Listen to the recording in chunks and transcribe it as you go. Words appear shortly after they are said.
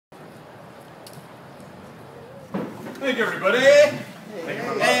Thank you, everybody.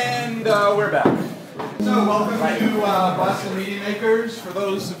 And we're back. So welcome to Boston Media Makers. For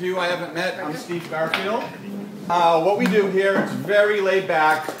those of you I haven't met, I'm Steve Garfield. What we do here is very laid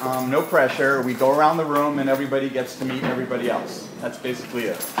back, no pressure. We go around the room and everybody gets to meet everybody else. That's basically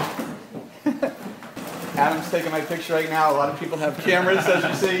it. Adam's taking my picture right now. A lot of people have cameras, as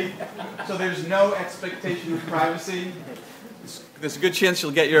you see. So there's no expectation of privacy. There's a good chance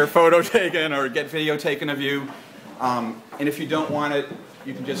you'll get your photo taken or get video taken of you. And if you don't want it,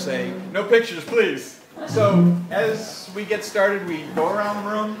 you can just say, no pictures, please. So as we get started, we go around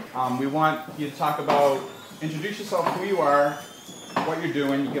the room. We want you to talk about, introduce yourself, who you are, what you're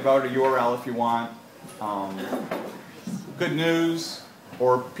doing. You give out a URL if you want. Good news,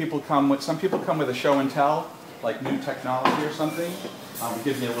 or some people come with a show and tell, like new technology or something. We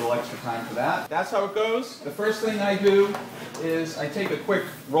give you a little extra time for that. That's how it goes. The first thing I do is I take a quick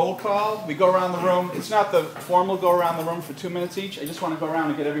roll call. We go around the room. It's not the formal go around the room for 2 minutes each. I just want to go around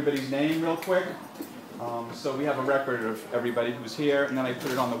and get everybody's name real quick. So we have a record of everybody who's here, and then I put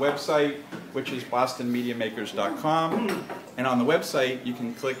it on the website, which is bostonmediamakers.com. And on the website, you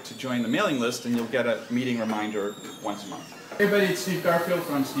can click to join the mailing list, and you'll get a meeting reminder once a month. Hey everybody, it's Steve Garfield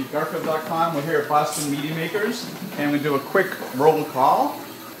from stevegarfield.com. We're here at Boston Media Makers, and we do a quick roll call.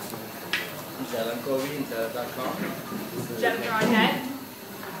 Jennifer Arnett.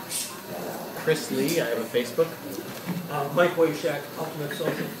 Chris Lee, I have a Facebook. Mike Wayshak,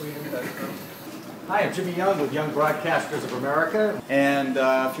 UltimateSocialFreedom.com. Hi, I'm Jimmy Young with Young Broadcasters of America. And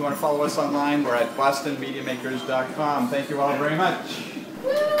if you want to follow us online, we're at bostonmediamakers.com. Thank you all very much.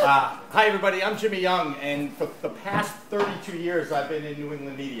 Hi everybody, I'm Jimmy Young, and for the past 32 years I've been in New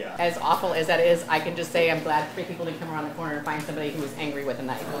England media. As awful as that is, I can just say I'm glad 3 people didn't come around the corner and find somebody who was angry with a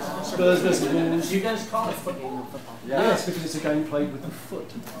knife. You guys call it football. Yes, because it's a game played with the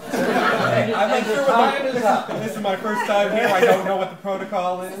foot. I'm not sure what time is up. This is my first time here. I don't know what the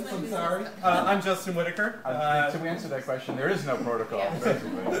protocol is. I'm sorry. I'm Justin Whitaker. To answer that question, there is no protocol. Yeah.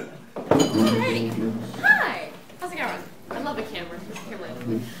 Basically. Alrighty. Hi. How's it going? I love the camera.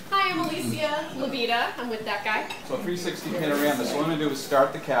 Hi, I'm Alicia Levita. I'm with that guy. So 360 panorama. So what I'm going to do is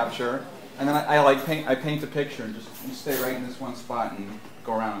start the capture, and then I paint a picture and just you stay right in this one spot and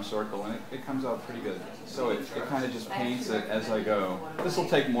go around in a circle, and it comes out pretty good. So it kind of just paints it as I go. This will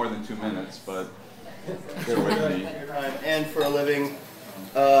take more than 2 minutes, but bear with me. And for a living,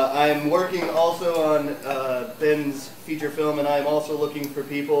 I'm working also on Ben's feature film, and I'm also looking for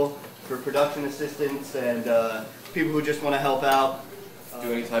people for production assistants and people who just want to help out.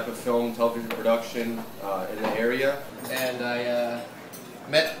 Do any type of film, television production in the area. And I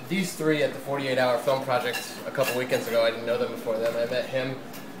met these three at the 48-Hour Film Project a couple weekends ago. I didn't know them before then. I met him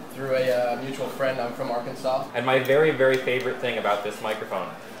through a mutual friend. I'm from Arkansas. And my very, very favorite thing about this microphone,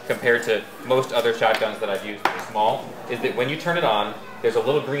 compared to most other shotguns that I've used that are small, is that when you turn it on, there's a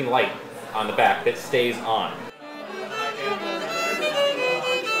little green light on the back that stays on.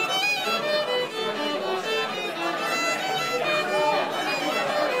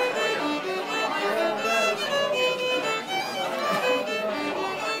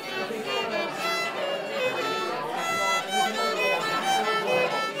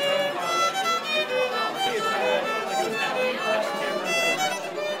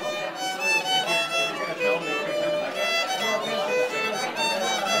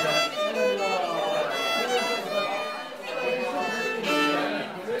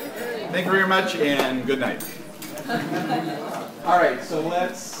 Thank you very much, and good night. All right, so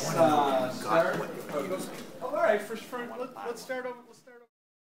let's start. All right, let's start over.